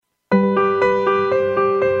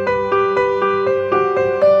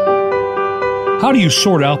How do you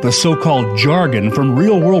sort out the so-called jargon from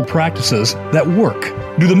real-world practices that work?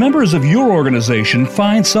 Do the members of your organization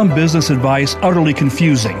find some business advice utterly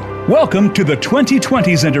confusing? Welcome to the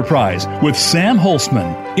 2020s Enterprise with Sam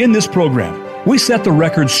Holzman. In this program, we set the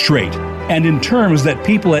record straight and in terms that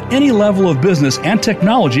people at any level of business and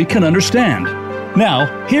technology can understand.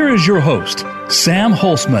 Now, here is your host, Sam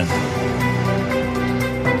Holzman.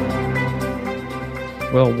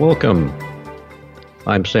 Well, welcome.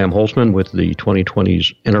 I'm Sam Holzman with the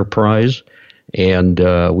 2020s Enterprise, and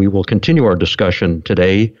we will continue our discussion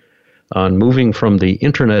today on moving from the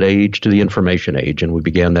Internet age to the information age, and we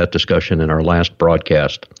began that discussion in our last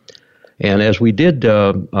broadcast. And as we did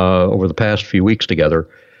over the past few weeks together,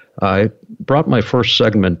 I brought my first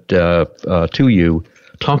segment to you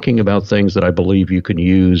talking about things that I believe you can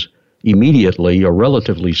use immediately or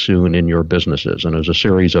relatively soon in your businesses. And it was a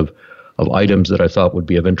series of items that I thought would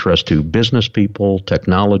be of interest to business people,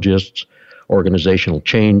 technologists, organizational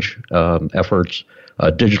change efforts,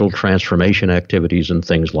 digital transformation activities, and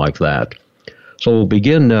things like that. So we'll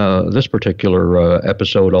begin this particular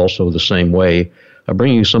episode also the same way,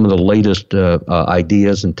 bringing you some of the latest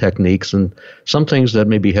ideas and techniques and some things that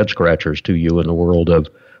may be head-scratchers to you in the world of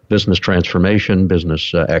business transformation,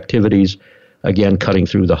 business activities, again, cutting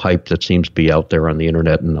through the hype that seems to be out there on the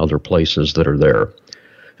Internet and other places that are there.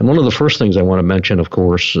 And one of the first things I want to mention, of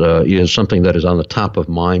course, is something that is on the top of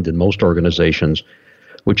mind in most organizations,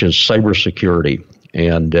 which is cybersecurity.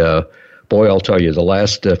 And boy, I'll tell you, the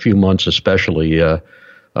last few months especially,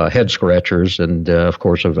 head scratchers. And of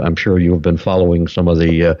course, I'm sure you have been following some of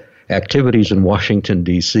the activities in Washington,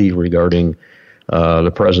 D.C. regarding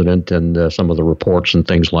the president and some of the reports and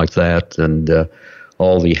things like that, and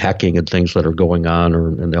all the hacking and things that are going on,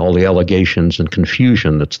 and all the allegations and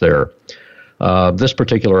confusion that's there. This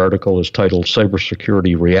particular article is titled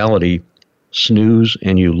Cybersecurity Reality, Snooze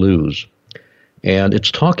and You Lose. And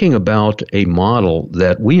it's talking about a model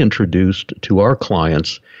that we introduced to our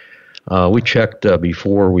clients. We checked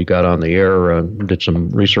before we got on the air, did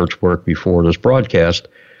some research work before this broadcast,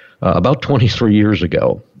 about 23 years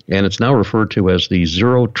ago. And it's now referred to as the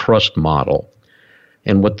Zero Trust Model.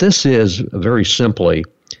 And what this is, very simply,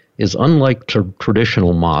 is unlike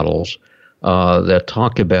traditional models that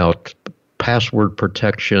talk about password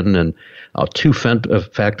protection and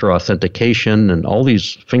two-factor authentication and all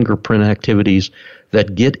these fingerprint activities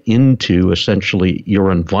that get into essentially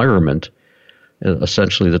your environment,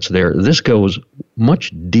 essentially that's there. This goes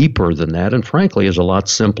much deeper than that and frankly is a lot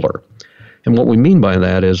simpler. And what we mean by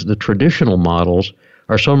that is the traditional models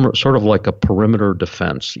are sort of like a perimeter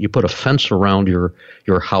defense. You put a fence around your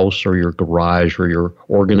house or your garage or your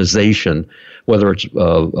organization, whether it's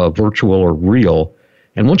virtual or real.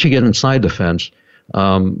 And once you get inside the fence,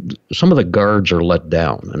 some of the guards are let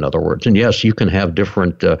down, in other words. And yes, you can have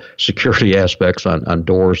different security aspects on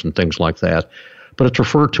doors and things like that, but it's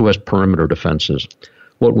referred to as perimeter defenses.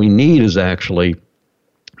 What we need is actually,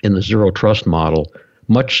 in the Zero Trust model,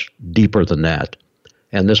 much deeper than that.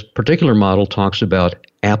 And this particular model talks about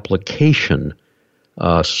application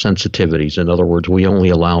sensitivities. In other words, we only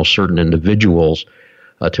allow certain individuals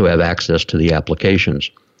to have access to the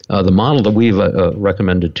applications. The model that we've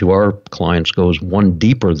recommended to our clients goes one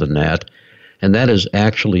deeper than that, and that is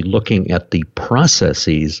actually looking at the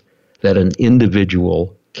processes that an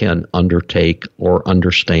individual can undertake or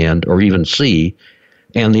understand or even see,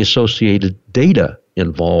 and the associated data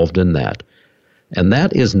involved in that. And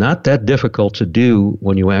that is not that difficult to do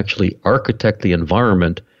when you actually architect the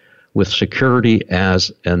environment with security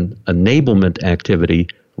as an enablement activity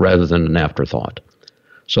rather than an afterthought.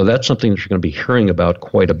 So that's something that you're going to be hearing about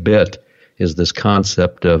quite a bit, is this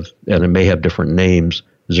concept of, and it may have different names,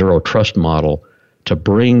 Zero Trust Model, to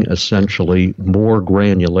bring essentially more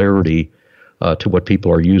granularity to what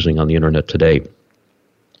people are using on the Internet today.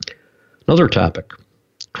 Another topic,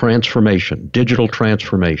 transformation, digital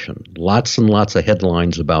transformation. Lots and lots of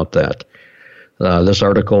headlines about that. This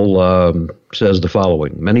article says the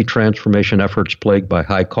following: many transformation efforts plagued by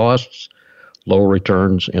high costs, low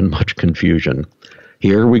returns, and much confusion.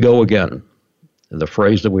 Here we go again. The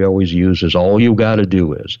phrase that we always use is all you got to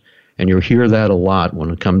do is, and you'll hear that a lot when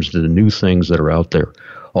it comes to the new things that are out there.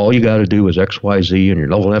 All you got to do is X, Y, Z, and you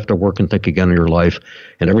don't have to work and think again in your life,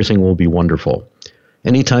 and everything will be wonderful.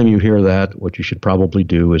 Anytime you hear that, what you should probably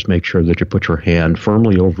do is make sure that you put your hand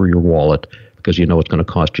firmly over your wallet because you know it's going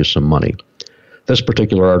to cost you some money. This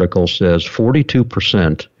particular article says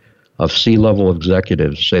 42% of C-level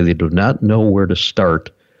executives say they do not know where to start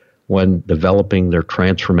when developing their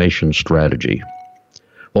transformation strategy.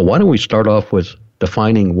 Well, why don't we start off with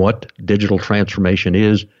defining what digital transformation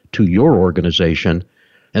is to your organization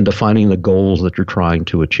and defining the goals that you're trying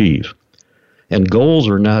to achieve. And goals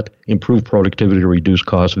are not improve productivity, reduce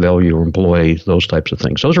cost, value, or employees, those types of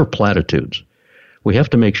things. Those are platitudes. We have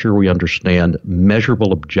to make sure we understand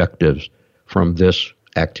measurable objectives from this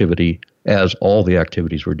activity as all the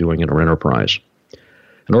activities we're doing in our enterprise.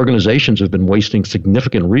 And organizations have been wasting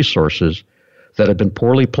significant resources that have been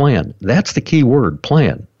poorly planned. That's the key word,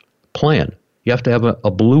 plan. Plan. You have to have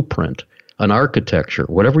a blueprint, an architecture,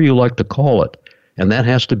 whatever you like to call it, and that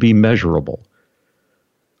has to be measurable,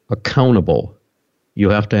 accountable. You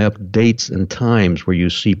have to have dates and times where you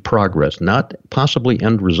see progress, not possibly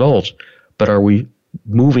end results, but are we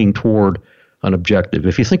moving toward an objective?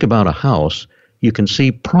 If you think about a house, you can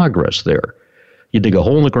see progress there. You dig a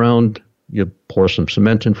hole in the ground, you pour some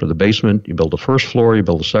cement in for the basement, you build the first floor, you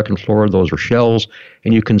build the second floor, those are shells,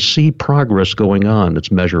 and you can see progress going on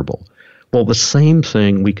that's measurable. Well, the same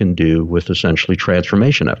thing we can do with essentially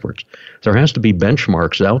transformation efforts. There has to be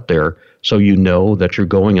benchmarks out there so you know that you're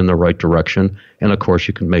going in the right direction, and of course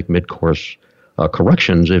you can make mid-course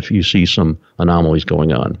corrections if you see some anomalies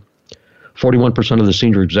going on. 41% of the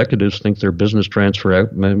senior executives think their business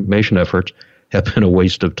transformation efforts have been a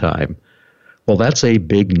waste of time. Well, that's a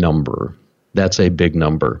big number. That's a big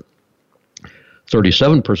number.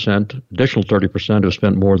 37%, additional 30% have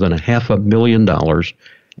spent more than $500,000,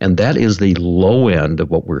 and that is the low end of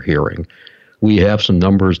what we're hearing. We have some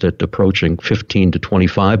numbers that approaching $15 to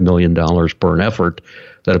 $25 million per an effort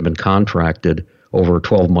that have been contracted over a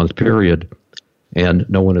 12-month period, and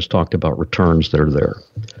no one has talked about returns that are there.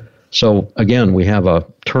 So, again, we have a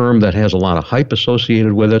term that has a lot of hype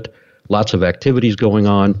associated with it, lots of activities going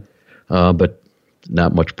on, but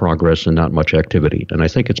not much progress and not much activity. And I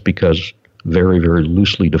think it's because very, very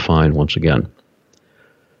loosely defined once again.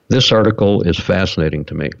 This article is fascinating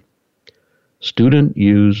to me. Student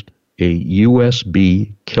used a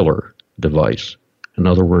USB killer device, in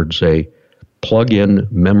other words, a plug-in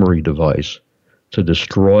memory device, to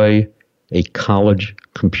destroy a college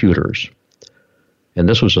computers. And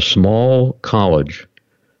this was a small college.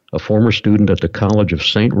 A former student at the College of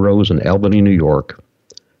St. Rose in Albany, New York,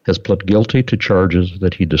 has pled guilty to charges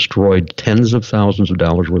that he destroyed tens of thousands of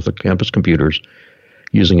dollars worth of campus computers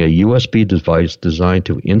using a USB device designed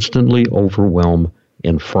to instantly overwhelm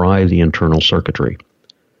and fry the internal circuitry.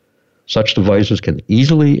 Such devices can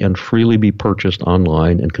easily and freely be purchased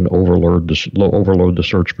online and can overload the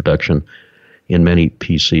surge protection in many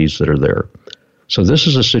PCs that are there. So this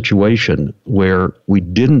is a situation where we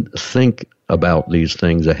didn't think about these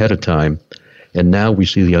things ahead of time, and now we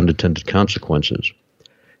see the unintended consequences.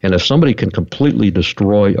 And if somebody can completely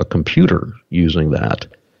destroy a computer using that,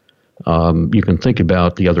 you can think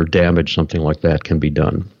about the other damage something like that can be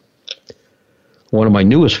done. One of my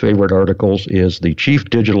newest favorite articles is the Chief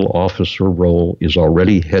Digital Officer role is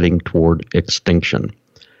already heading toward extinction.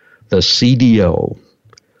 The CDO.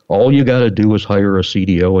 All you got to do is hire a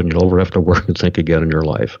CDO and you'll never have to work and think again in your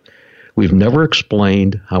life. We've never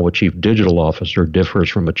explained how a chief digital officer differs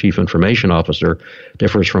from a chief information officer,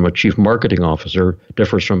 differs from a chief marketing officer,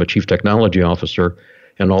 differs from a chief technology officer,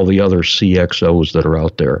 and all the other CXOs that are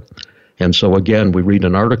out there. And so again, we read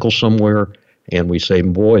an article somewhere and we say,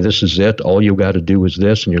 boy, this is it. All you got to do is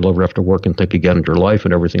this, and you'll never have to work and think again in your life,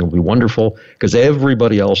 and everything will be wonderful because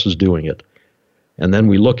everybody else is doing it. And then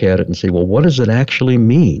we look at it and say, well, what does it actually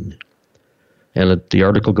mean? And the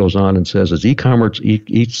article goes on and says, as e-commerce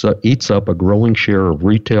eats up a growing share of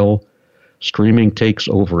retail, streaming takes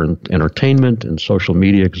over entertainment, and social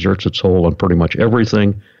media exerts its hold on pretty much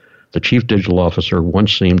everything, the chief digital officer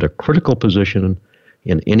once seemed a critical position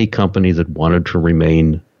in any company that wanted to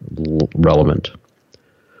remain relevant.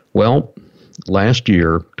 Well, last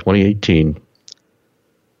year, 2018,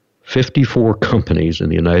 54 companies in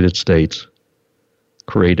the United States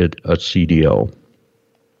created a CDO.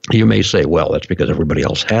 You may say, well, that's because everybody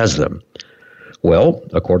else has them. Well,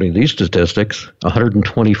 according to these statistics,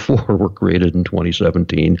 124 were created in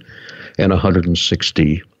 2017 and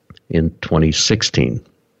 160 in 2016.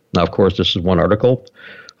 Now, of course, this is one article.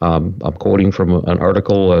 I'm quoting from an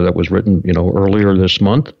article that was written, earlier this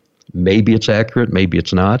month. Maybe it's accurate, maybe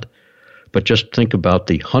it's not. But just think about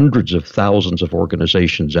the hundreds of thousands of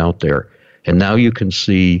organizations out there. And now you can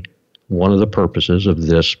see one of the purposes of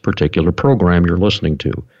this particular program you're listening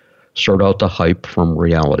to. Sort out the hype from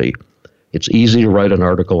reality. It's easy to write an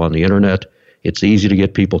article on the internet. It's easy to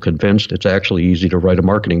get people convinced. It's actually easy to write a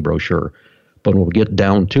marketing brochure. But when we get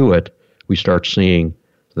down to it, we start seeing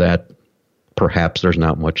that perhaps there's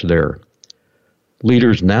not much there.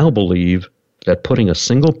 Leaders now believe that putting a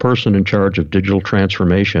single person in charge of digital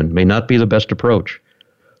transformation may not be the best approach.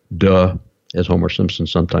 Duh, as Homer Simpson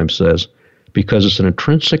sometimes says, because it's an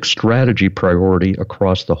intrinsic strategy priority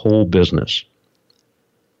across the whole business.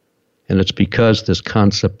 And it's because this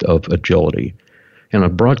concept of agility. And a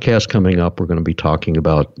broadcast coming up, we're going to be talking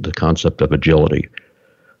about the concept of agility.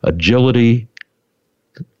 Agility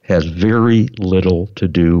has very little to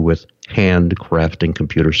do with handcrafting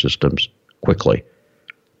computer systems quickly.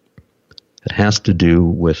 It has to do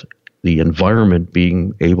with the environment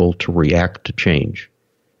being able to react to change.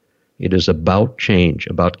 It is about change,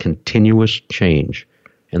 about continuous change.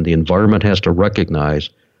 And the environment has to recognize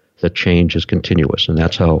that change is continuous. And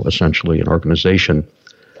that's how essentially an organization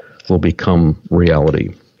will become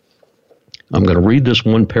reality. I'm going to read this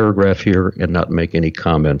one paragraph here and not make any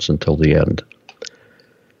comments until the end.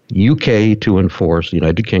 UK to enforce, the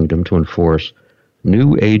United Kingdom to enforce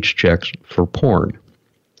new age checks for porn.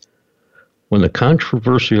 When the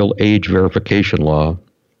controversial age verification law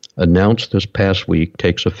announced this past week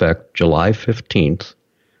takes effect July 15th,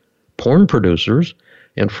 porn producers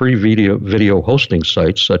and free video hosting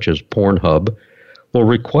sites such as Pornhub will be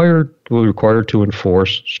required to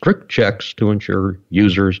enforce strict checks to ensure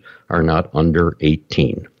users are not under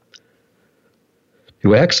 18.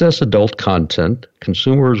 To access adult content,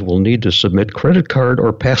 consumers will need to submit credit card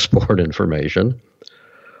or passport information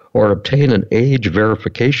or obtain an age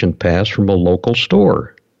verification pass from a local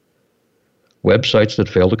store. Websites that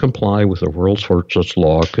fail to comply with the world's first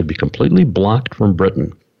law could be completely blocked from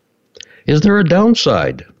Britain. Is there a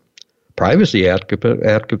downside? Privacy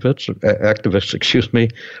activists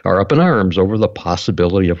are up in arms over the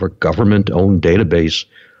possibility of a government-owned database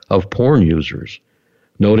of porn users,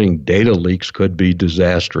 noting data leaks could be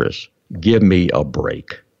disastrous. Give me a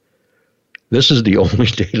break. This is the only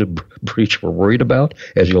data breach we're worried about,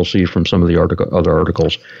 as you'll see from some of the other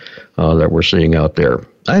articles that we're seeing out there.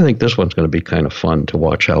 I think this one's going to be kind of fun to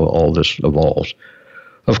watch how all this evolves.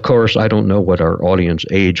 Of course, I don't know what our audience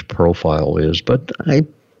age profile is, but I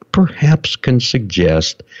perhaps can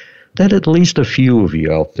suggest that at least a few of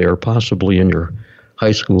you out there, possibly in your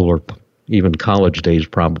high school or even college days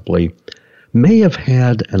probably, may have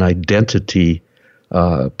had an identity,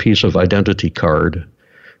 piece of identity card,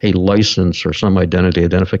 a license or some identity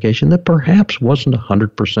identification that perhaps wasn't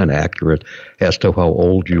 100% accurate as to how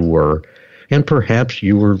old you were. And perhaps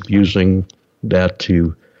you were using that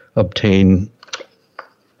to obtain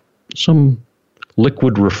some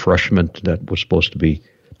liquid refreshment that was supposed to be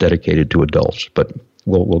dedicated to adults. But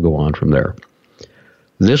we'll go on from there.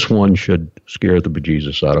 This one should scare the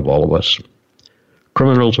bejesus out of all of us.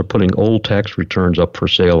 Criminals are putting old tax returns up for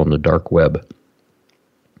sale on the dark web.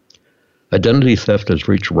 Identity theft has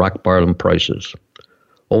reached rock-bottom prices.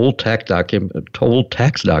 Old tax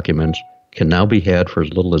documents can now be had for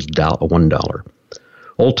as little as $1.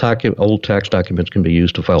 Old tax documents can be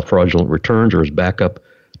used to file fraudulent returns or as backup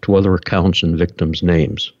to other accounts and victims'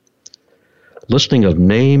 names. Listing of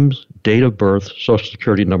names, date of birth, social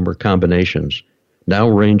security number combinations now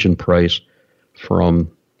range in price from,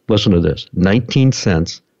 listen to this, 19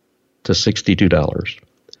 cents to $62.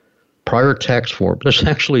 Prior tax forms, there's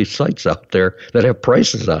actually sites out there that have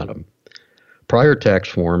prices on them. Prior tax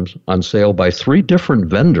forms on sale by 3 different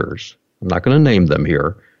vendors, I'm not going to name them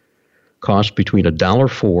here, cost between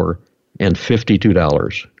 $1.04 and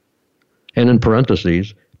 $52. And in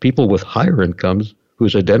parentheses, people with higher incomes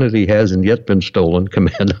whose identity hasn't yet been stolen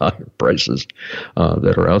command higher prices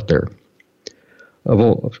that are out there.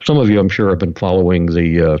 Some of you, I'm sure, have been following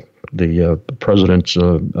the president's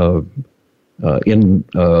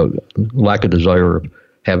lack of desire of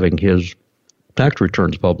having his tax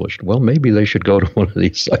returns published. Well, maybe they should go to one of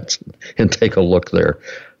these sites and take a look there.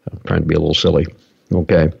 I'm trying to be a little silly.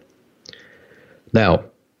 Okay. Now,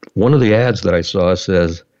 one of the ads that I saw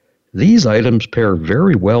says, these items pair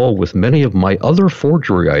very well with many of my other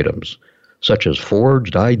forgery items, such as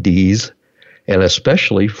forged IDs and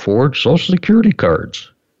especially forged Social Security cards.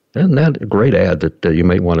 Isn't that a great ad that you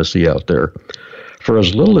might want to see out there? For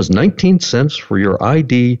as little as 19 cents for your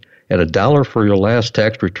ID and $1 for your last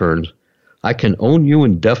tax returns, I can own you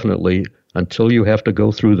indefinitely until you have to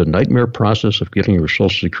go through the nightmare process of getting your Social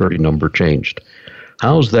Security number changed.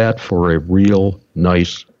 How's that for a real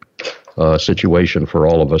nice situation for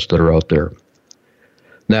all of us that are out there?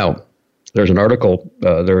 Now, there's an article,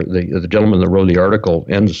 the gentleman that wrote the article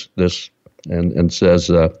ends this and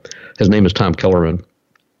says, his name is Tom Kellerman,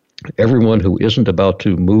 everyone who isn't about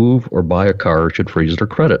to move or buy a car should freeze their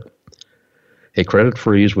credit. A credit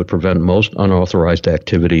freeze would prevent most unauthorized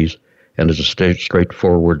activities and is a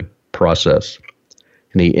straightforward process.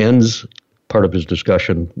 And he ends part of his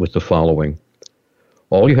discussion with the following.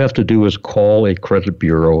 All you have to do is call a credit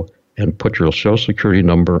bureau and put your Social Security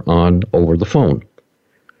number on over the phone.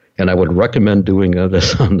 And I would recommend doing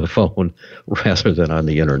this on the phone rather than on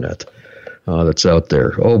the internet that's out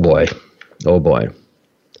there. Oh boy. Oh boy.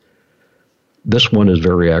 This one is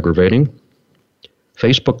very aggravating.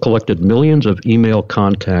 Facebook collected millions of email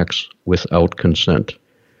contacts without consent.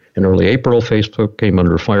 In early April, Facebook came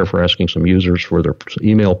under fire for asking some users for their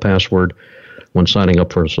email password when signing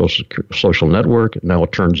up for a social network. Now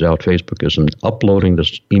it turns out Facebook is uploading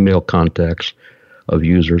this email contacts of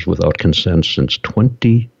users without consent since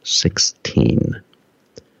 2016.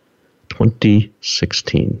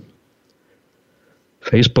 2016.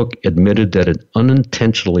 Facebook admitted that it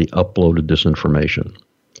unintentionally uploaded this information.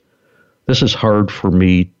 This is hard for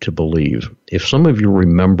me to believe. If some of you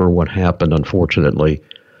remember what happened, unfortunately,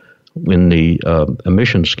 in the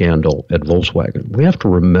emission scandal at Volkswagen, we have to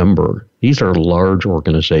remember these are large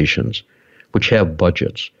organizations which have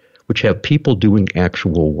budgets, which have people doing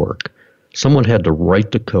actual work. Someone had to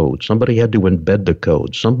write the code. Somebody had to embed the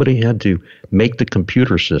code. Somebody had to make the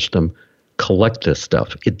computer system collect this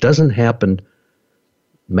stuff. It doesn't happen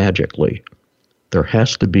magically. There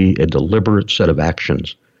has to be a deliberate set of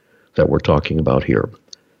actions that we're talking about here.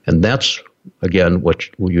 And that's, again, what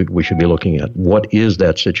we should be looking at. What is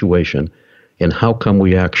that situation, and how come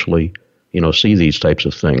we actually, see these types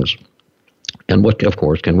of things? And what, of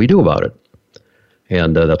course, can we do about it?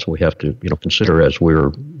 And that's what we have to, consider as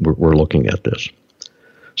we're looking at this.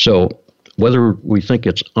 So whether we think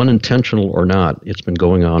it's unintentional or not, it's been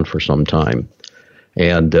going on for some time.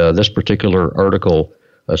 And this particular article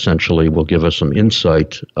essentially will give us some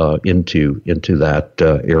insight into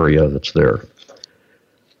that area that's there.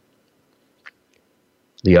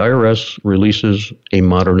 The IRS releases a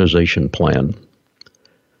modernization plan.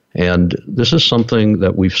 And this is something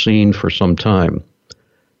that we've seen for some time.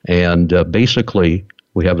 And basically,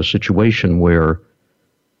 we have a situation where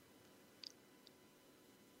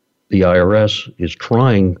the IRS is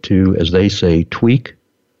trying to, as they say, tweak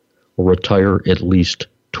or retire at least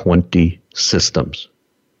 20 systems.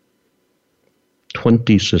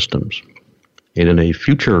 20 systems. And in a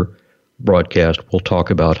future broadcast, we'll talk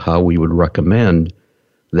about how we would recommend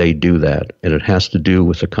they do that. And it has to do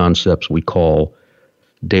with the concepts we call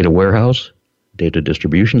data warehouse, data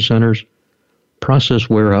distribution centers, process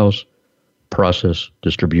warehouse, process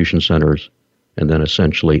distribution centers, and then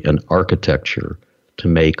essentially an architecture to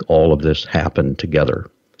make all of this happen together.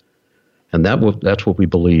 And that's what we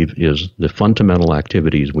believe is the fundamental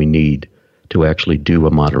activities we need to actually do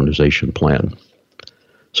a modernization plan.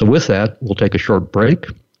 So with that, we'll take a short break,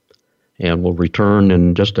 and we'll return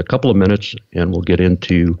in just a couple of minutes, and we'll get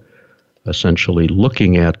into essentially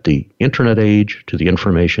looking at the internet age to the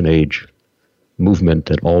information age movement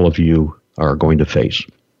that all of you are going to face.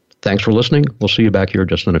 Thanks for listening. We'll see you back here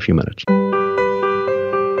just in a few minutes.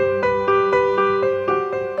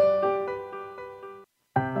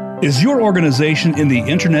 Is your organization in the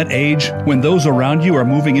internet age when those around you are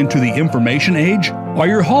moving into the information age? Are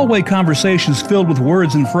your hallway conversations filled with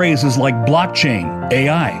words and phrases like blockchain,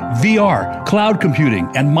 AI, VR, cloud computing,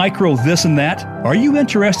 and micro this and that? Are you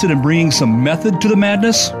interested in bringing some method to the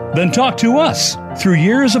madness? Then talk to us. Through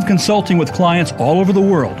years of consulting with clients all over the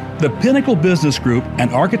world, the Pinnacle Business Group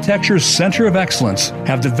and Architecture's Center of Excellence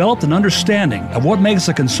have developed an understanding of what makes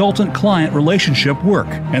a consultant-client relationship work.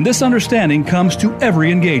 And this understanding comes to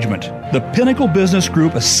every engagement. The Pinnacle Business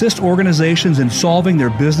Group assists organizations in solving their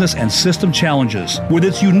business and system challenges with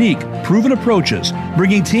its unique, proven approaches,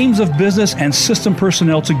 bringing teams of business and system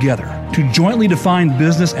personnel together to jointly define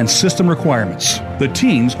business and system requirements. The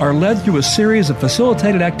teams are led through a series of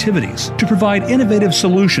facilitated activities to provide innovative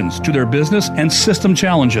solutions to their business and system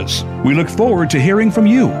challenges. We look forward to hearing from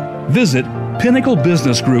you. Visit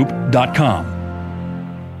pinnaclebusinessgroup.com.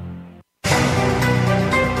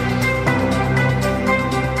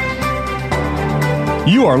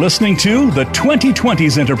 You are listening to the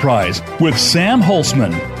 2020s Enterprise with Sam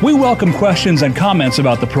Holtzman. We welcome questions and comments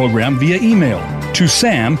about the program via email to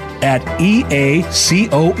sam@eacoe.org.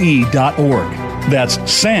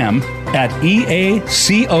 That's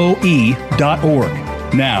sam@eacoe.org.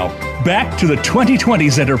 Now, back to the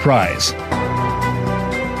 2020s Enterprise.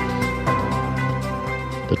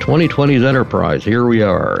 The 2020s Enterprise, here we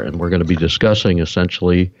are, and we're going to be discussing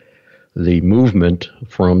essentially the movement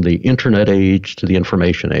from the internet age to the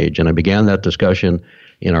information age. And I began that discussion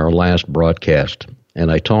in our last broadcast.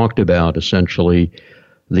 And I talked about essentially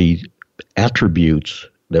the attributes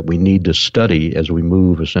that we need to study as we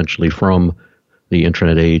move essentially from the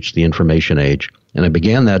internet age to the information age. And I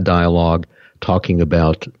began that dialogue talking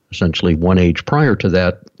about essentially one age prior to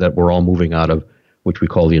that we're all moving out of, which we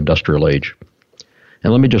call the industrial age.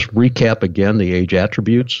 And let me just recap again the age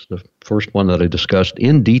attributes. The first one that I discussed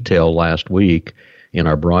in detail last week in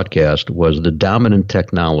our broadcast was the dominant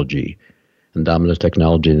technology. And dominant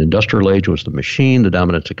technology in the industrial age was the machine. The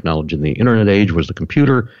dominant technology in the internet age was the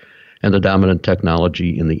computer. And the dominant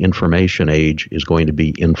technology in the information age is going to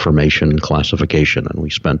be information classification. And we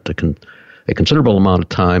spent a considerable amount of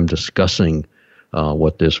time discussing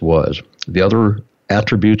what this was. The other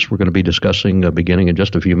attributes we're going to be discussing beginning in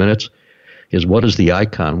just a few minutes is what is the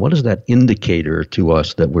icon? What is that indicator to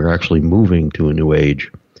us that we're actually moving to a new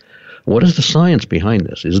age? What is the science behind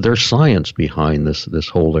this? Is there science behind this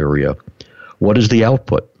whole area? What is the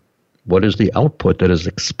output? What is the output that is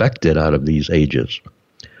expected out of these ages?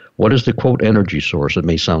 What is the, quote, energy source? It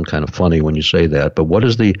may sound kind of funny when you say that, but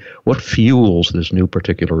what fuels this new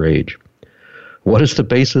particular age? What is the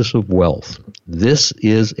basis of wealth? This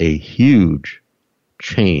is a huge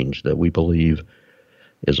change that we believe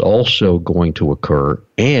is also going to occur,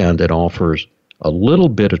 and it offers a little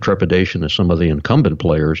bit of trepidation to some of the incumbent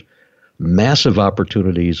players, massive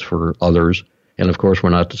opportunities for others, and of course we're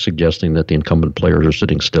not suggesting that the incumbent players are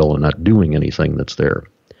sitting still and not doing anything that's there.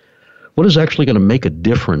 What is actually going to make a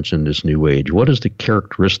difference in this new age? What is the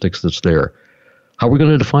characteristics that's there? How are we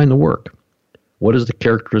going to define the work? What is the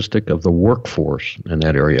characteristic of the workforce in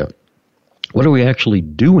that area? What are we actually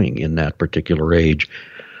doing in that particular age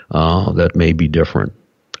that may be different?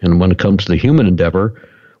 And when it comes to the human endeavor,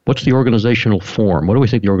 what's the organizational form? What do we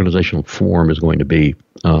think the organizational form is going to be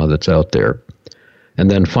that's out there? And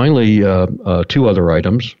then finally, two other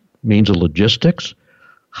items, means of logistics.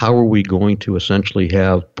 How are we going to essentially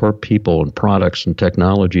have per people and products and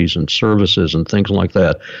technologies and services and things like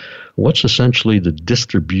that? What's essentially the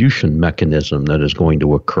distribution mechanism that is going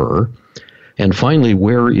to occur? And finally,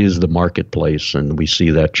 where is the marketplace? And we see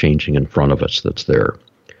that changing in front of us that's there.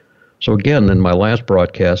 So again, in my last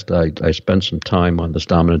broadcast, I spent some time on this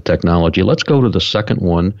dominant technology. Let's go to the second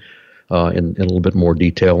one in a little bit more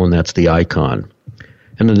detail, and that's the icon.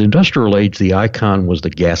 And in the industrial age, the icon was the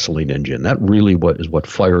gasoline engine. That really is what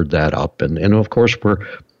fired that up. And of course, we're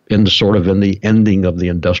in the ending of the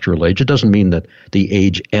industrial age. It doesn't mean that the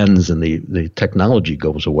age ends and the technology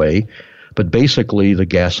goes away, but basically the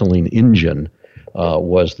gasoline engine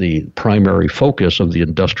was the primary focus of the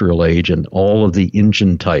industrial age and all of the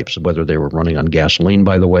engine types, whether they were running on gasoline,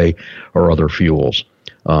 by the way, or other fuels,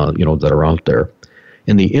 that are out there.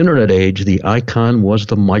 In the internet age, the icon was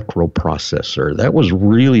the microprocessor. That was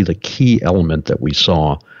really the key element that we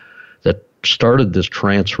saw that started this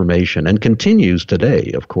transformation and continues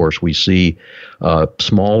today. Of course, we see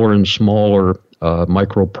smaller and smaller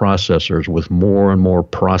microprocessors with more and more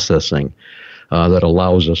processing that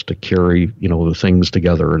allows us to carry, the things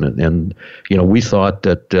together. And we thought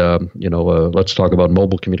that, let's talk about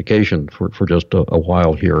mobile communication for just a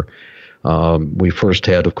while here. We first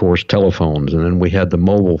had, of course, telephones, and then we had the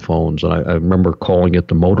mobile phones. And I remember calling it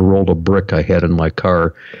the Motorola Brick I had in my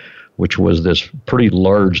car, which was this pretty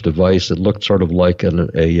large device that looked sort of like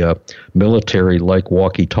a military-like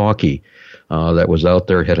walkie-talkie that was out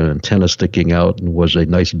there, had an antenna sticking out, and was a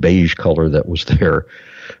nice beige color that was there.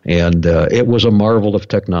 And it was a marvel of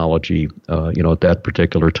technology, at that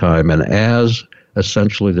particular time. And as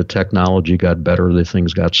essentially the technology got better, the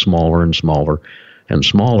things got smaller and smaller and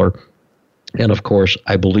smaller. And of course,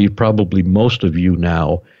 I believe probably most of you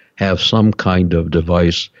now have some kind of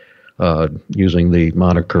device using the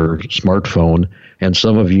moniker smartphone, and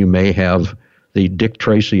some of you may have the Dick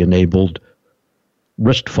Tracy-enabled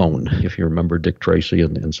wrist phone. If you remember Dick Tracy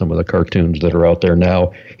and some of the cartoons that are out there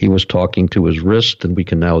now, he was talking to his wrist, and we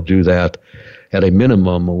can now do that at a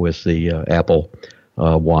minimum with the Apple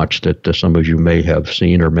Watch that some of you may have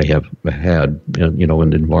seen or may have had, in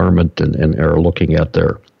the environment and are looking at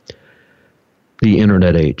there. The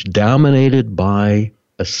internet age, dominated by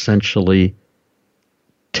essentially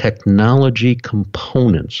technology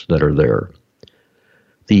components that are there.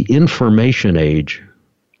 The information age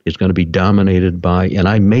is going to be dominated by, and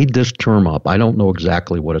I made this term up, I don't know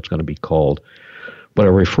exactly what it's going to be called, but I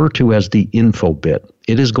refer to as the infobit.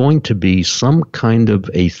 It is going to be some kind of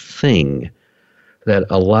a thing that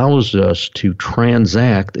allows us to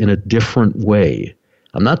transact in a different way.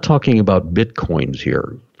 I'm not talking about bitcoins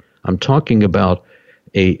here. I'm talking about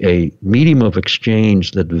a medium of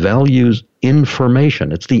exchange that values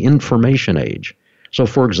information. It's the information age. So,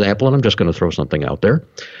 for example, and I'm just going to throw something out there,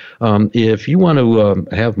 if you want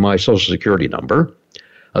to have my Social Security number,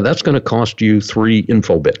 that's going to cost you 3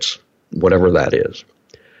 infobits, whatever that is.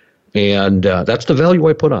 And that's the value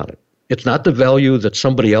I put on it. It's not the value that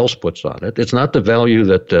somebody else puts on it. It's not the value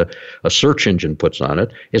that a search engine puts on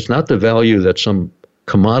it. It's not the value that some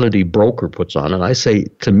commodity broker puts on it. I say,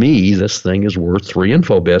 to me, this thing is worth 3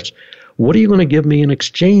 infobits. What are you going to give me in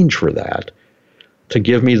exchange for that to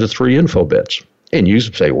give me the 3 infobits? And you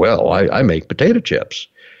say, well, I make potato chips.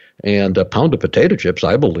 And a pound of potato chips,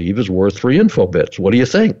 I believe, is worth 3 infobits. What do you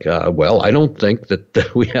think? Well, I don't think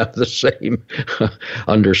that we have the same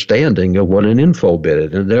understanding of what an infobit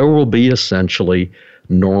is. And there will be essentially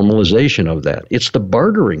normalization of that. It's the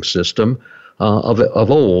bartering system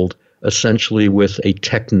of old, essentially with a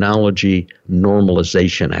technology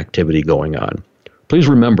normalization activity going on. Please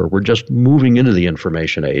remember, we're just moving into the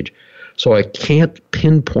information age. So I can't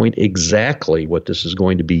pinpoint exactly what this is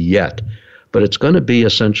going to be yet. But it's going to be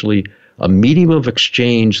essentially a medium of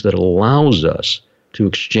exchange that allows us to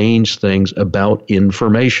exchange things about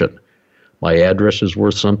information. My address is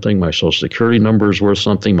worth something. My social security number is worth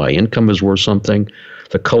something. My income is worth something.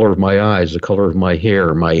 The color of my eyes, the color of my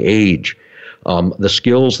hair, my age, the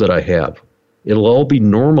skills that I have. It'll all be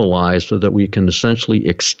normalized so that we can essentially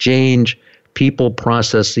exchange people,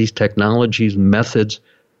 processes, technologies, methods,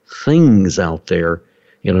 things out there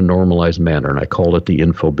in a normalized manner, and I call it the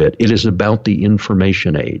infobit. It is about the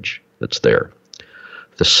information age that's there.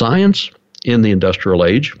 The science in the industrial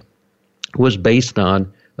age was based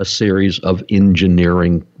on a series of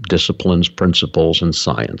engineering disciplines, principles, and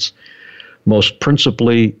science. Most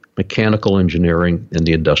principally mechanical engineering in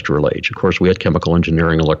the industrial age. Of course, we had chemical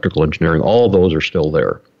engineering, electrical engineering, all those are still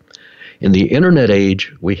there. In the internet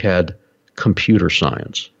age, we had computer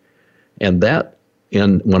science. And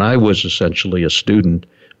when I was essentially a student,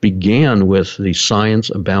 began with the science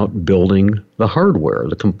about building the hardware,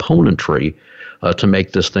 the componentry to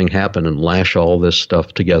make this thing happen and lash all this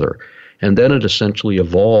stuff together. And then it essentially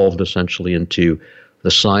evolved into the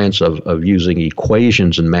science of using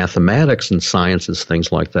equations and mathematics and sciences,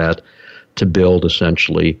 things like that, to build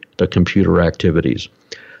essentially the computer activities.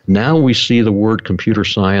 Now we see the word computer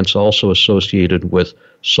science also associated with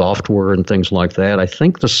software and things like that. I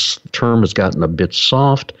think this term has gotten a bit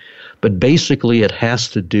soft, but basically it has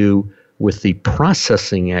to do with the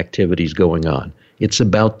processing activities going on. It's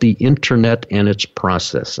about the internet and its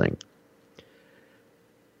processing.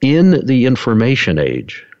 In the information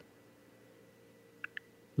age,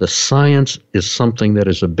 the science is something that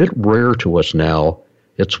is a bit rare to us now.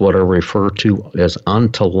 It's what I refer to as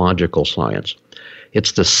ontological science.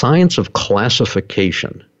 It's the science of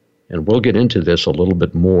classification. And we'll get into this a little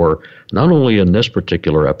bit more, not only in this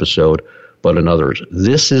particular episode, but in others.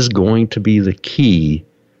 This is going to be the key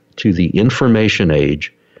to the information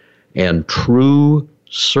age and true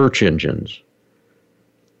search engines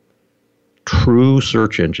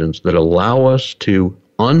that allow us to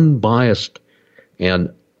unbiased and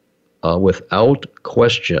without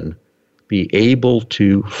question be able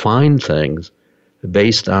to find things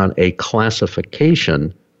based on a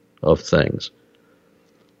classification of things.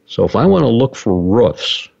 So if I want to look for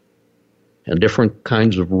roofs and different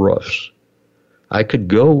kinds of roofs, I could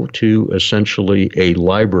go to essentially a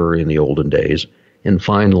library in the olden days and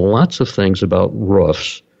find lots of things about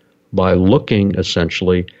roofs by looking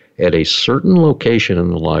essentially at a certain location in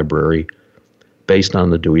the library based on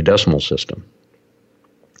the Dewey Decimal System.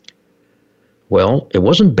 Well, it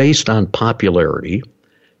wasn't based on popularity.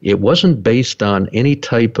 It wasn't based on any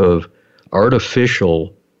type of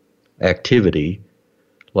artificial activity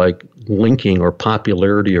like linking or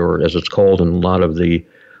popularity, or as it's called in a lot of the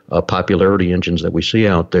popularity engines that we see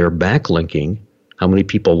out there, backlinking. How many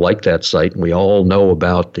people like that site? And we all know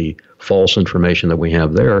about the false information that we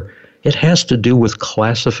have there. It has to do with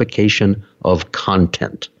classification of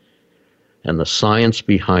content. And the science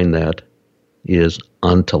behind that is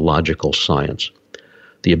ontological science.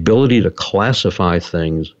 The ability to classify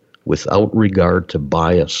things without regard to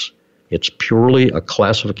bias. It's purely a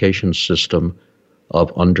classification system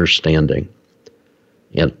of understanding.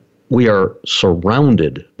 And we are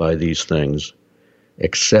surrounded by these things,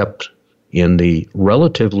 except in the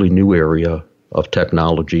relatively new area of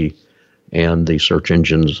technology and the search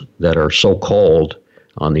engines that are so-called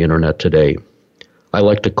on the internet today. I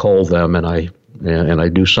like to call them, and I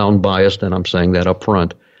do sound biased, and I'm saying that up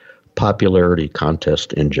front, popularity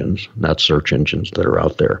contest engines, not search engines that are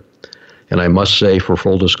out there. And I must say, for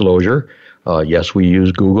full disclosure, yes, we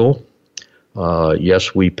use Google.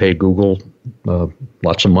 Yes, we pay Google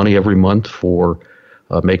lots of money every month for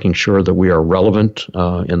making sure that we are relevant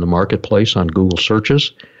in the marketplace on Google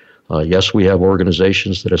searches. Yes, we have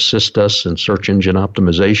organizations that assist us in search engine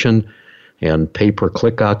optimization and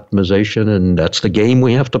pay-per-click optimization, and that's the game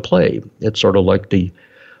we have to play. It's sort of like the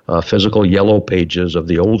physical yellow pages of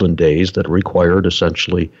the olden days that required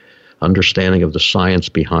essentially understanding of the science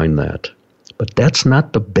behind that. But that's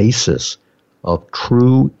not the basis of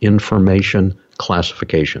true information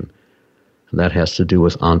classification. And that has to do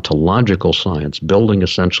with ontological science, building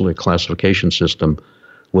essentially a classification system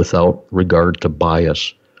without regard to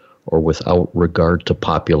bias or without regard to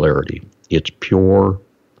popularity. It's pure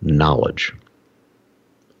knowledge.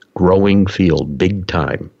 Growing field, big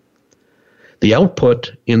time. The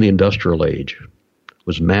output in the industrial age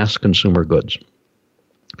was mass consumer goods.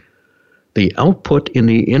 The output in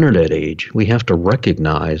the internet age, we have to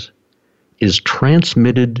recognize, is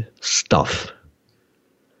transmitted stuff.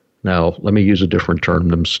 Now, let me use a different term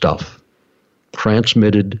than stuff.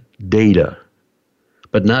 Transmitted data.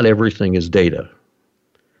 But not everything is data.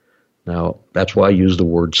 Now, that's why I use the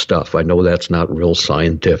word stuff. I know that's not real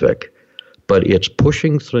scientific, but it's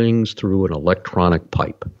pushing things through an electronic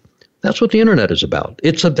pipe. That's what the internet is about.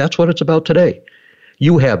 That's what it's about today.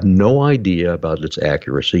 You have no idea about its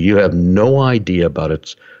accuracy. You have no idea about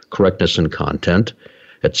its correctness in content,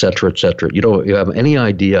 et cetera, et cetera. You have any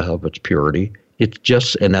idea of its purity. It's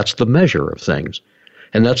just, and that's the measure of things.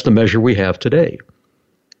 And that's the measure we have today.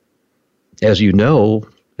 As you know,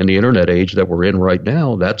 in the internet age that we're in right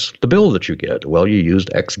now, that's the bill that you get. Well, you used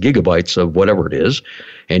X gigabytes of whatever it is,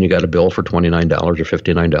 and you got a bill for $29 or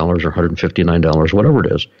 $59 or $159, whatever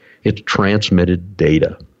it is. It's transmitted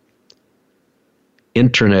data.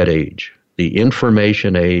 Internet age, the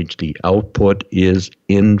information age, the output is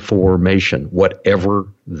information, whatever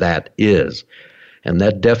that is. And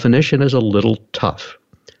that definition is a little tough.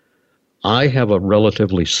 I have a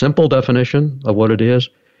relatively simple definition of what it is.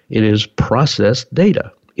 It is processed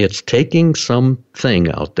data. It's taking something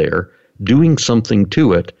out there, doing something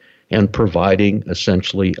to it, and providing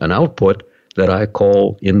essentially an output that I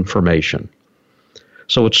call information.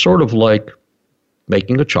 So it's sort of like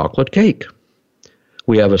making a chocolate cake.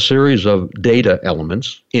 We have a series of data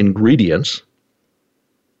elements, ingredients,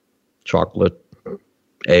 chocolate,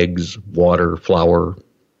 eggs, water, flour,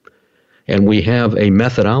 and we have a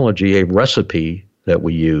methodology, a recipe that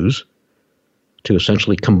we use to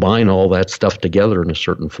essentially combine all that stuff together in a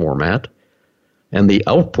certain format, and the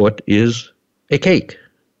output is a cake.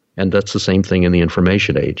 And that's the same thing in the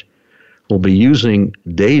information age. We'll be using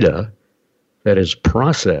data that is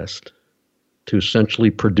processed to essentially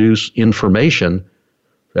produce information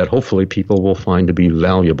that hopefully people will find to be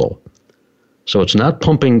valuable. So it's not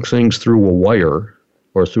pumping things through a wire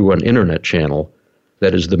or through an internet channel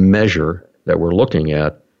that is the measure that we're looking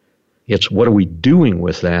at. It's what are we doing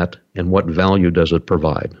with that and what value does it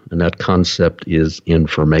provide? And that concept is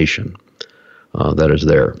information that is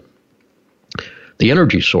there. The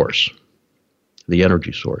energy source.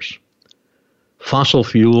 Fossil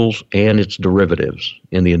fuels and its derivatives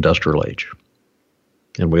in the industrial age.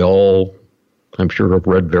 And we all, I'm sure, have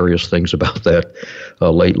read various things about that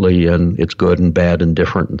lately, and it's good and bad and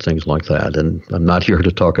different and things like that. And I'm not here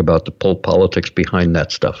to talk about the politics behind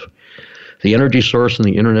that stuff. The energy source in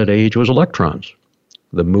the internet age was electrons,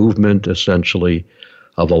 the movement essentially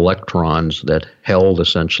of electrons that held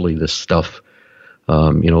essentially this stuff,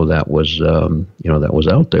 that was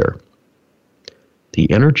out there. The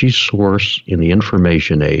energy source in the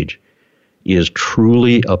information age is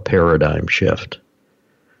truly a paradigm shift.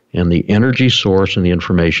 And the energy source in the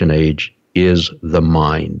information age is the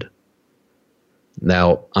mind.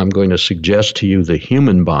 Now, I'm going to suggest to you the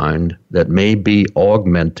human mind that may be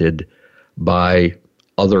augmented by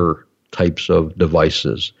other types of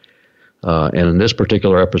devices. And in this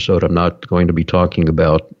particular episode, I'm not going to be talking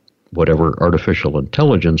about whatever artificial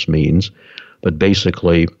intelligence means, but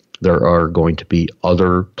basically there are going to be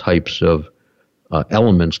other types of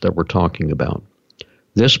elements that we're talking about.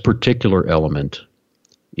 This particular element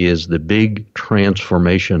is the big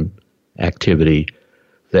transformation activity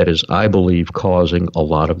that is, I believe, causing a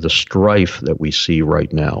lot of the strife that we see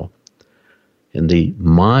right now. And the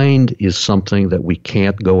mind is something that we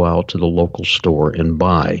can't go out to the local store and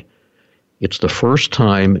buy. It's the first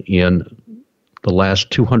time in the last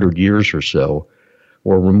 200 years or so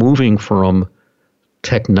where we're moving from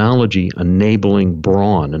technology enabling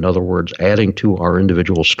brawn, in other words, adding to our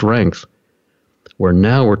individual strength, where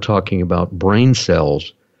now we're talking about brain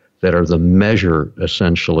cells that are the measure,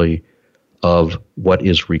 essentially, of what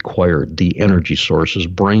is required. The energy source is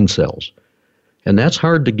brain cells. And that's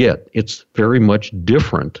hard to get. It's very much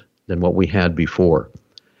different than what we had before.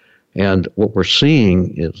 And what we're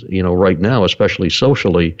seeing is, right now, especially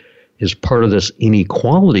socially, is part of this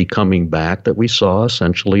inequality coming back that we saw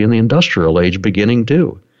essentially in the industrial age beginning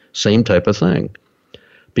too. Same type of thing.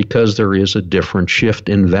 Because there is a different shift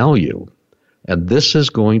in value. And this is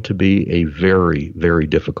going to be a very, very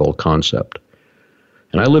difficult concept.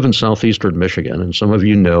 And I live in southeastern Michigan, and some of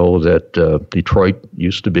you know that Detroit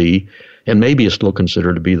used to be, and maybe is still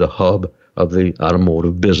considered to be, the hub of the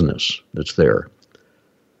automotive business that's there.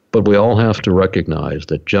 But we all have to recognize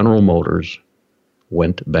that General Motors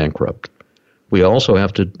went bankrupt. We also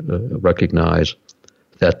have to recognize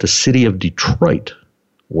that the city of Detroit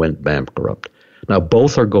went bankrupt. Now,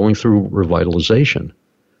 both are going through revitalization.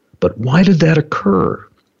 But why did that occur?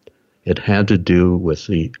 It had to do with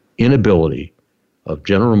the inability of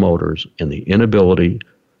General Motors and the inability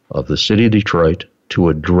of the city of Detroit to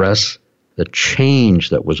address the change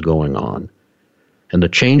that was going on. And the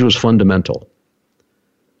change was fundamental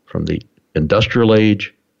from the industrial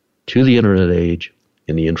age to the internet age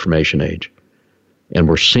and the information age. And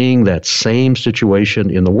we're seeing that same situation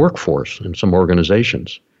in the workforce in some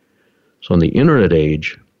organizations. So in the internet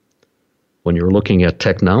age, when you're looking at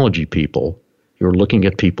technology people, you're looking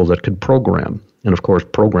at people that could program. And of course,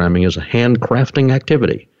 programming is a handcrafting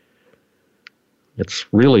activity. It's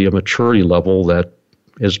really a maturity level that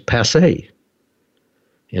is passé.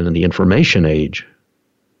 And in the information age,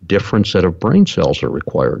 different set of brain cells are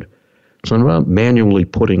required. It's not about manually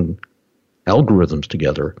putting algorithms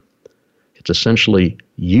together. It's essentially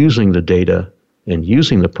using the data and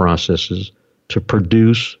using the processes to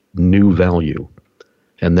produce new value.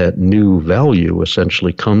 And that new value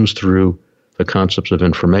essentially comes through the concepts of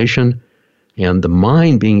information and the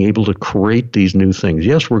mind being able to create these new things.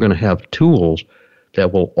 Yes, we're going to have tools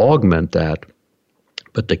that will augment that,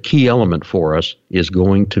 but the key element for us is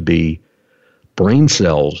going to be brain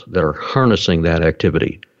cells that are harnessing that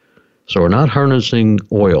activity. So we're not harnessing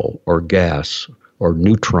oil or gas or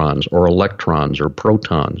neutrons or electrons or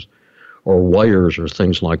protons or wires or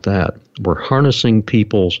things like that. We're harnessing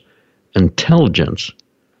people's intelligence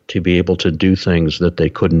to be able to do things that they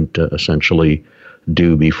couldn't essentially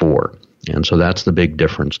do before. And so that's the big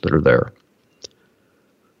difference that are there.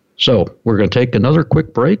 So we're going to take another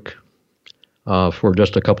quick break for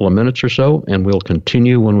just a couple of minutes or so, and we'll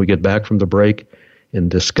continue when we get back from the break in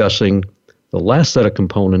discussing the last set of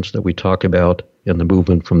components that we talk about in the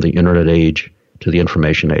movement from the internet age to the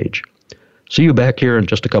information age. See you back here in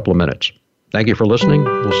just a couple of minutes. Thank you for listening.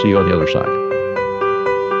 We'll see you on the other side.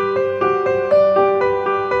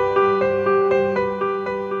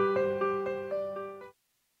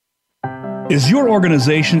 Is your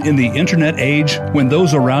organization in the internet age when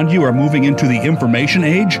those around you are moving into the information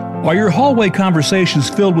age? Are your hallway conversations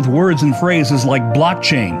filled with words and phrases like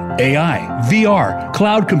blockchain, AI, VR,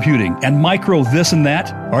 cloud computing, and micro this and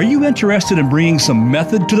that? Are you interested in bringing some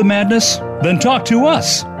method to the madness? Then talk to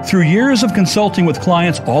us. Through years of consulting with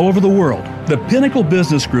clients all over the world, the Pinnacle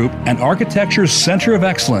Business Group and Architecture's Center of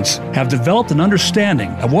Excellence have developed an understanding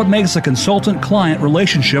of what makes a consultant-client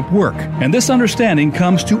relationship work. And this understanding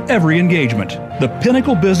comes to every engagement. The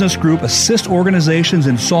Pinnacle Business Group assists organizations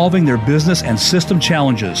in solving their business and system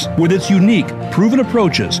challenges with its unique, proven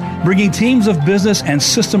approaches, bringing teams of business and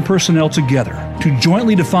system personnel together to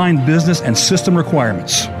jointly define business and system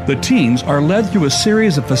requirements. The teams are led through a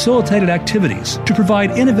series of facilitated activities to provide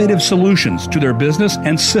innovative solutions to their business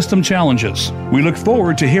and system challenges. We look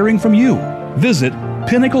forward to hearing from you. Visit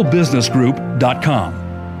pinnaclebusinessgroup.com.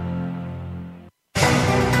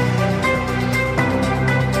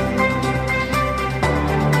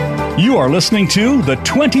 You are listening to the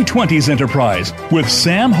 2020s Enterprise with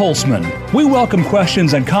Sam Holtzman. We welcome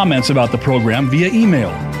questions and comments about the program via email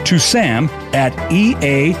to sam@eacoe.org.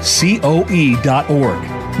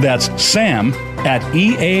 That's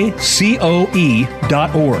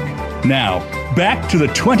sam@eacoe.org. Now, back to the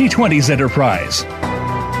 2020s Enterprise.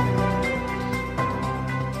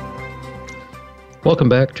 Welcome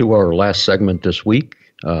back to our last segment this week,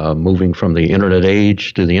 moving from the internet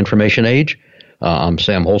age to the information age. I'm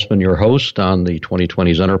Sam Holtzman, your host on the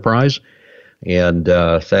 2020s Enterprise, and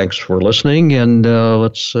thanks for listening, and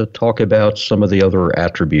let's talk about some of the other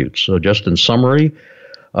attributes. So just in summary,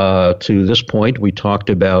 to this point, we talked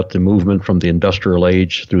about the movement from the industrial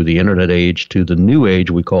age through the internet age to the new age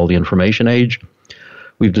we call the information age.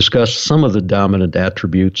 We've discussed some of the dominant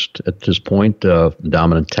attributes at this point,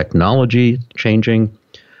 dominant technology changing,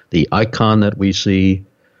 the icon that we see,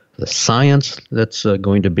 the science that's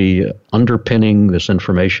going to be underpinning this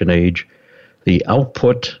information age, the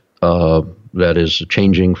output that is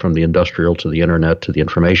changing from the industrial to the internet to the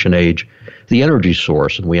information age, the energy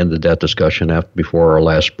source, and we ended that discussion before our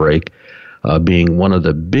last break, being one of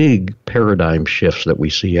the big paradigm shifts that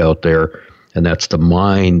we see out there, and that's the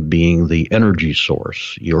mind being the energy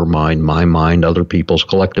source, your mind, my mind, other people's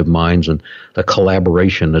collective minds, and the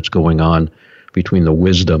collaboration that's going on between the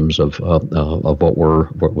wisdoms of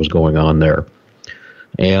what was going on there.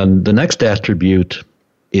 And the next attribute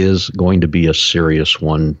is going to be a serious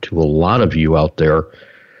one to a lot of you out there,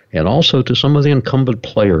 and also to some of the incumbent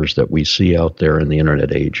players that we see out there in the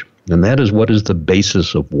internet age. And that is, what is the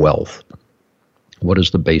basis of wealth? What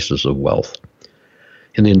is the basis of wealth?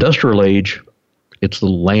 In the industrial age, it's the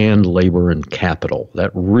land, labor, and capital.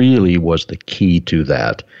 That really was the key to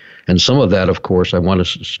that. And some of that, of course, I want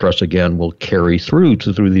to stress again, will carry through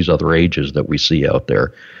these other ages that we see out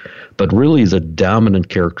there. But really the dominant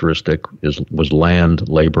characteristic was land,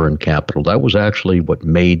 labor, and capital. That was actually what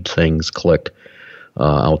made things click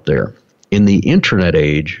out there. In the internet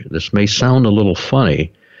age, this may sound a little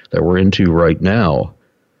funny that we're into right now,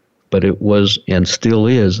 but it was and still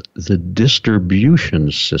is the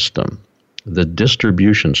distribution system. The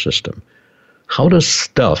distribution system. How does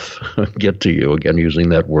stuff get to you? Again, using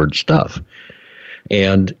that word stuff.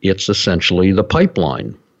 And it's essentially the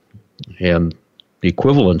pipeline. And the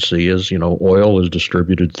equivalency is, oil is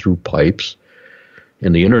distributed through pipes.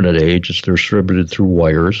 In the internet age, it's distributed through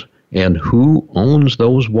wires. And who owns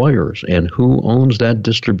those wires? And who owns that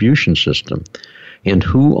distribution system? And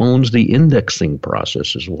who owns the indexing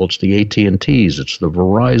processes? Well, it's the AT&Ts, it's the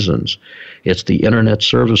Verizons, it's the internet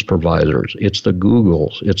service providers, it's the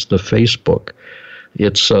Googles, it's the Facebook,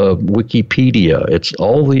 it's Wikipedia, it's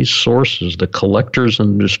all these sources, the collectors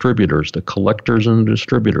and distributors, the collectors and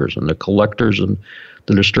distributors, and the collectors and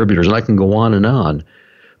the distributors. And I can go on.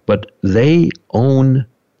 But they own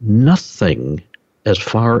nothing as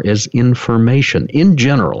far as information. In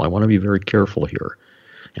general, I want to be very careful here.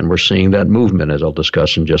 And we're seeing that movement, as I'll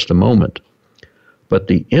discuss in just a moment. But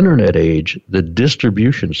the internet age, the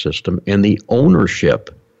distribution system, and the ownership,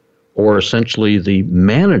 or essentially the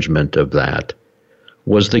management of that,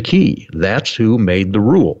 was the key. That's who made the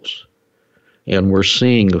rules. And we're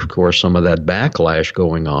seeing, of course, some of that backlash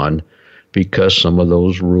going on because some of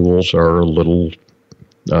those rules are a little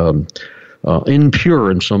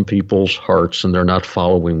impure in some people's hearts, and they're not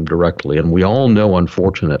following directly. And we all know,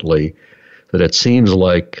 unfortunately, that it seems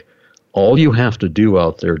like all you have to do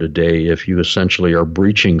out there today, if you essentially are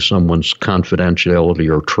breaching someone's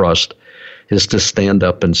confidentiality or trust, is to stand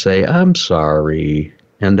up and say, I'm sorry,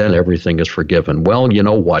 and then everything is forgiven. Well, you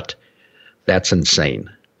know what? That's insane.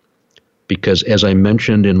 Because as I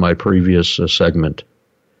mentioned in my previous segment,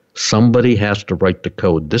 somebody has to write the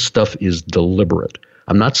code. This stuff is deliberate.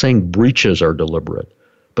 I'm not saying breaches are deliberate,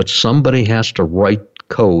 but somebody has to write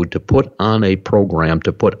code to put on a program,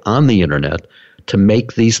 to put on the internet, to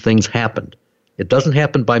make these things happen. It doesn't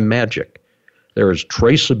happen by magic. There is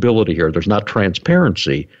traceability here. There's not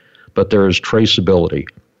transparency, but there is traceability.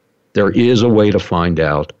 There is a way to find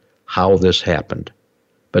out how this happened.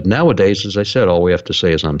 But nowadays, as I said, all we have to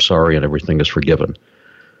say is I'm sorry and everything is forgiven.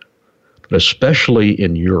 But especially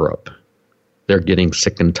in Europe, they're getting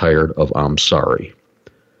sick and tired of I'm sorry.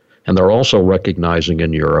 And they're also recognizing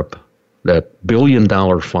in Europe that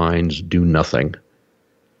billion-dollar fines do nothing.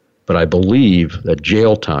 But I believe that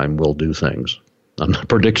jail time will do things. I'm not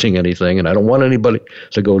predicting anything, and I don't want anybody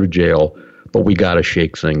to go to jail, but we got to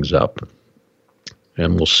shake things up.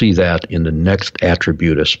 And we'll see that in the next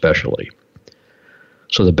attribute especially.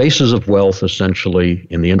 So the basis of wealth, essentially,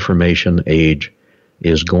 in the information age,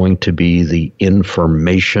 is going to be the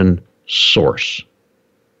information source.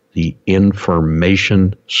 The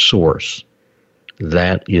information source.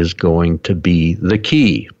 That is going to be the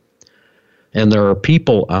key. And there are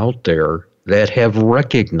people out there that have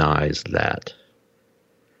recognized that.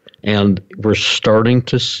 And we're starting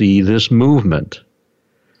to see this movement.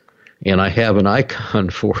 And I have an icon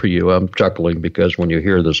for you. I'm chuckling because when you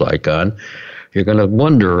hear this icon, you're going to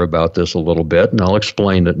wonder about this a little bit, and I'll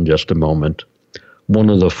explain it in just a moment. One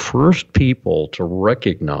of the first people to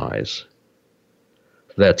recognize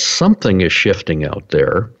that something is shifting out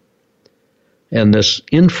there, and this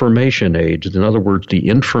information age, in other words, the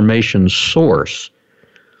information source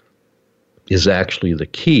is actually the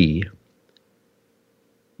key,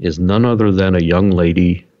 is none other than a young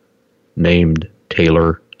lady named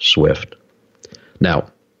Taylor Swift. Now,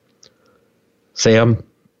 Sam,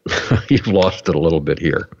 you've lost it a little bit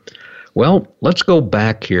here. Well, let's go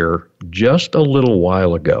back here just a little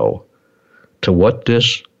while ago to what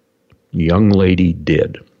this young lady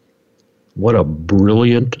did. What a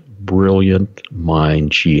brilliant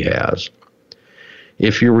mind she has.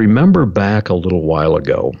 If you remember back a little while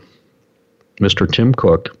ago, Mr. Tim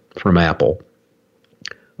Cook from Apple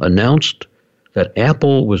announced that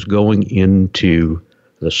Apple was going into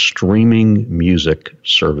the streaming music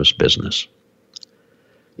service business.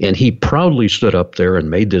 And he proudly stood up there and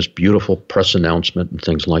made this beautiful press announcement and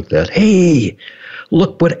things like that. Hey,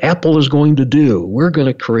 look what Apple is going to do. We're going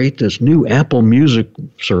to create this new Apple Music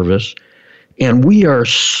service, and we are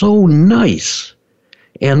so nice,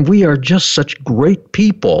 and we are just such great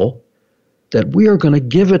people that we are going to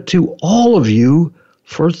give it to all of you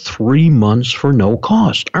for 3 months for no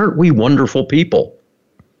cost. Aren't we wonderful people?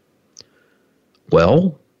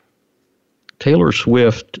 Well, Taylor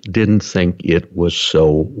Swift didn't think it was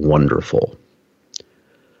so wonderful.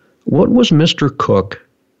 What was Mr. Cook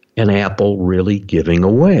and Apple really giving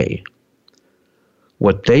away?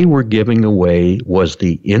 What they were giving away was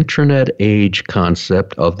the internet age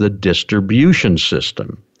concept of the distribution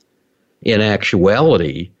system. In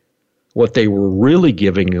actuality, what they were really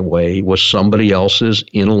giving away was somebody else's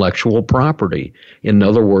intellectual property. In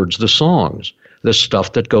other words, the songs, the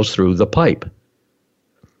stuff that goes through the pipe.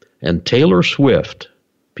 And Taylor Swift,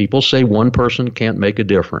 people say one person can't make a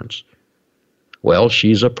difference. Well,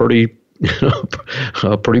 she's a pretty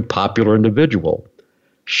popular individual.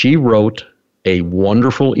 She wrote a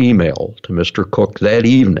wonderful email to Mr. Cook that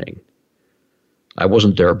evening. I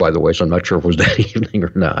wasn't there, by the way, so I'm not sure if it was that evening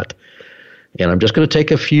or not. And I'm just going to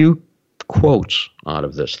take a few quotes out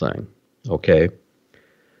of this thing, okay?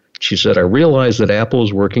 She said, I realize that Apple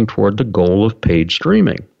is working toward the goal of paid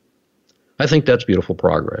streaming. I think that's beautiful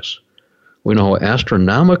progress. We know how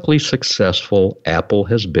astronomically successful Apple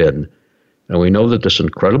has been, and we know that this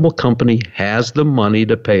incredible company has the money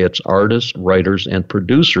to pay its artists, writers, and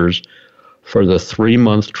producers for the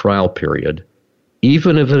 3-month trial period,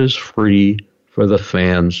 even if it is free for the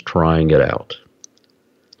fans trying it out.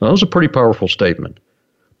 Now, that was a pretty powerful statement,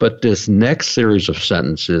 but this next series of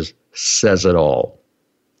sentences says it all.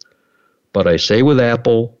 But I say to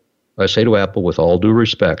Apple with all due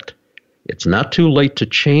respect, it's not too late to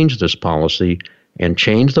change this policy and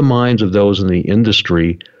change the minds of those in the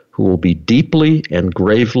industry who will be deeply and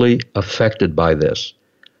gravely affected by this.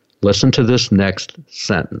 Listen to this next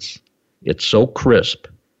sentence. It's so crisp.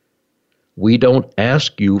 We don't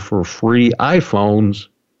ask you for free iPhones.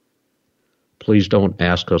 Please don't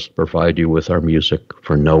ask us to provide you with our music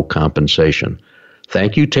for no compensation.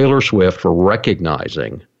 Thank you, Taylor Swift, for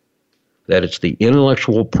recognizing that it's the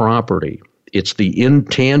intellectual property, it's the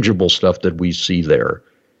intangible stuff that we see there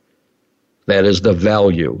that is the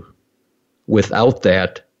value. Without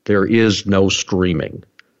that, there is no streaming.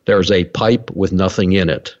 There's a pipe with nothing in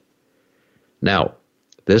it. Now,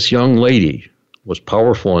 this young lady was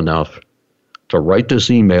powerful enough to write this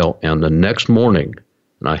email, and the next morning,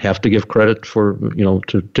 and I have to give credit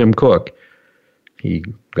to Tim Cook, he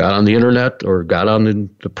got on the internet or got on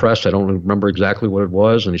the press, I don't remember exactly what it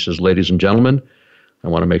was, and he says, ladies and gentlemen, I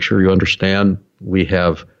want to make sure you understand we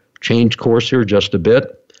have changed course here just a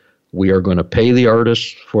bit. We are going to pay the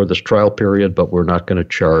artists for this trial period, but we're not going to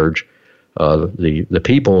charge the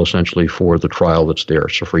people essentially for the trial that's there.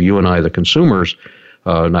 So for you and I, the consumers,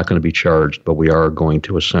 not going to be charged, but we are going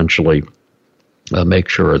to essentially make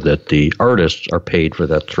sure that the artists are paid for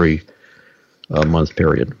that 3-month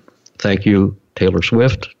period. Thank you, Taylor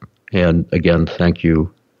Swift. And again, thank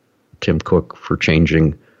you, Tim Cook, for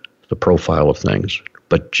changing the profile of things.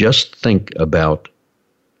 But just think about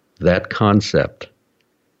that concept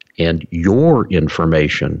and your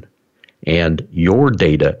information and your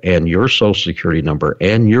data and your social security number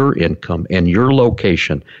and your income and your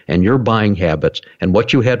location and your buying habits and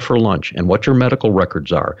what you had for lunch and what your medical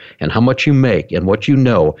records are and how much you make and what you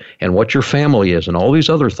know and what your family is and all these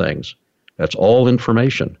other things. That's all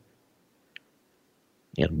information.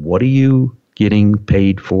 And what are you getting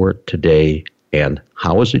paid for it today, and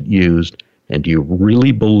how is it used, and do you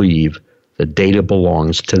really believe the data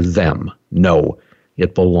belongs to them? No,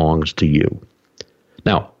 it belongs to you.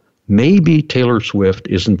 Now, maybe Taylor Swift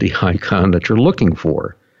isn't the icon that you're looking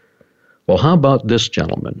for. Well, how about this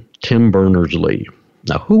gentleman, Tim Berners-Lee?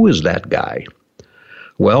 Now, who is that guy?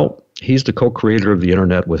 Well, he's the co-creator of the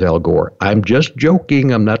internet with Al Gore. I'm just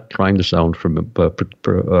joking. I'm not trying to sound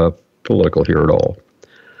political here at all.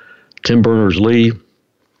 Tim Berners-Lee,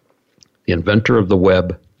 the inventor of the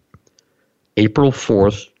web, April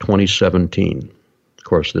 4th, 2017. Of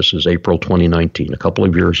course, this is April 2019, a couple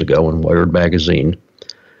of years ago in Wired magazine.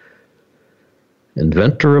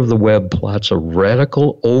 Inventor of the web plots a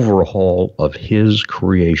radical overhaul of his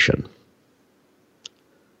creation.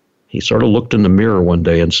 He sort of looked in the mirror one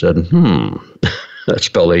day and said, that's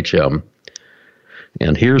spelled HM.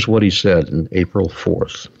 And here's what he said in April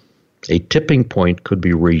 4th. A tipping point could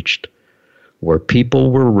be reached where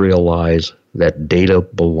people will realize that data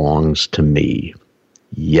belongs to me.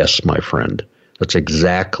 Yes, my friend. That's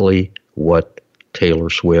exactly what Taylor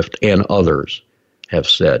Swift and others have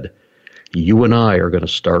said. You and I are going to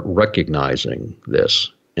start recognizing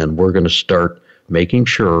this, and we're going to start making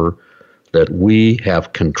sure that we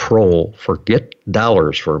have control. Forget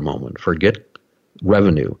dollars for a moment. Forget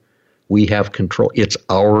revenue. We have control. It's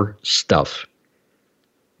our stuff.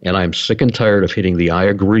 And I'm sick and tired of hitting the I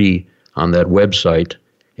agree on that website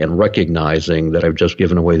and recognizing that I've just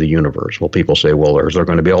given away the universe. Well, people say, well, is there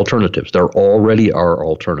going to be alternatives? There already are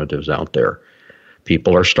alternatives out there.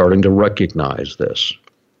 People are starting to recognize this.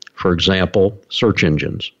 For example, search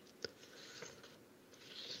engines.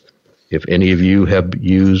 If any of you have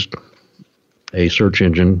used a search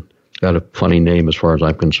engine, it's got a funny name as far as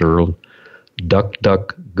I'm concerned,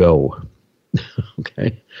 DuckDuckGo.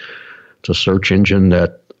 Okay? It's a search engine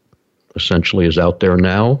that essentially is out there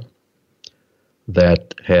now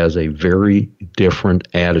that has a very different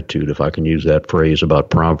attitude, if I can use that phrase, about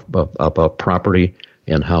property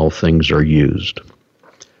and how things are used.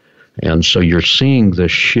 And so you're seeing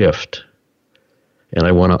this shift, and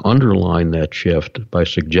I want to underline that shift by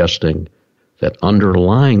suggesting that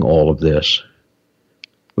underlying all of this,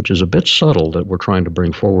 which is a bit subtle that we're trying to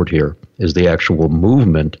bring forward here, is the actual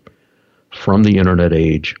movement from the internet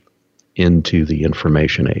age into the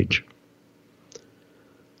information age.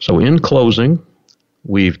 So in closing,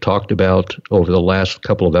 we've talked about, over the last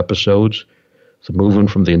couple of episodes, the movement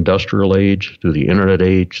from the industrial age to the internet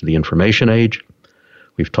age to the information age.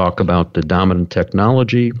 We've talked about the dominant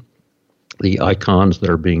technology, the icons that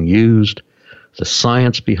are being used, the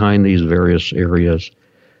science behind these various areas,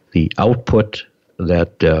 the output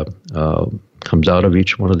that comes out of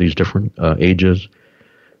each one of these different ages,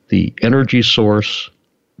 the energy source,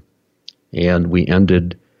 and we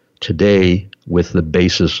ended today with the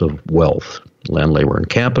basis of wealth, land, labor, and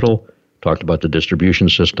capital, talked about the distribution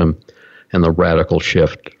system, and the radical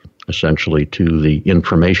shift essentially to the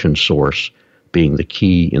information source being the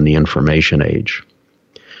key in the information age.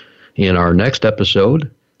 In our next episode,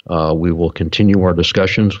 we will continue our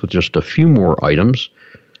discussions with just a few more items,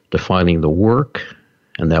 defining the work,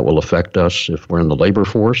 and that will affect us if we're in the labor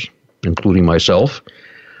force, including myself.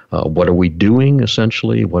 What are we doing,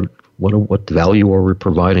 essentially? What value are we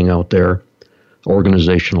providing out there?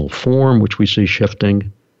 Organizational form, which we see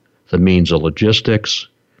shifting, the means of logistics,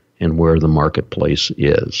 and where the marketplace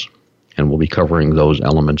is. And we'll be covering those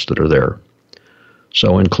elements that are there.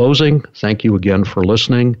 So in closing, thank you again for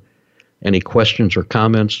listening. Any questions or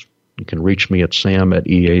comments, you can reach me at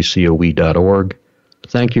sam@eacoe.org.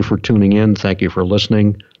 Thank you for tuning in. Thank you for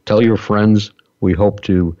listening. Tell your friends. We hope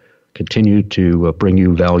to continue to bring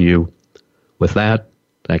you value. With that,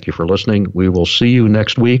 thank you for listening. We will see you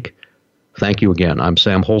next week. Thank you again. I'm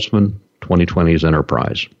Sam Holtzman, 2020's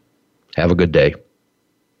Enterprise. Have a good day.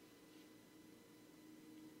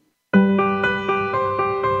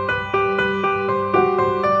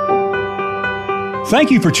 Thank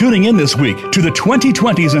you for tuning in this week to the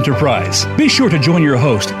 2020s Enterprise. Be sure to join your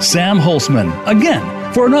host, Sam Holtzman,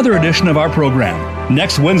 again for another edition of our program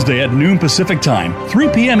next Wednesday at noon Pacific Time, 3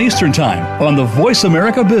 p.m. Eastern Time on the Voice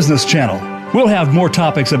America Business Channel. We'll have more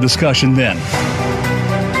topics of discussion then.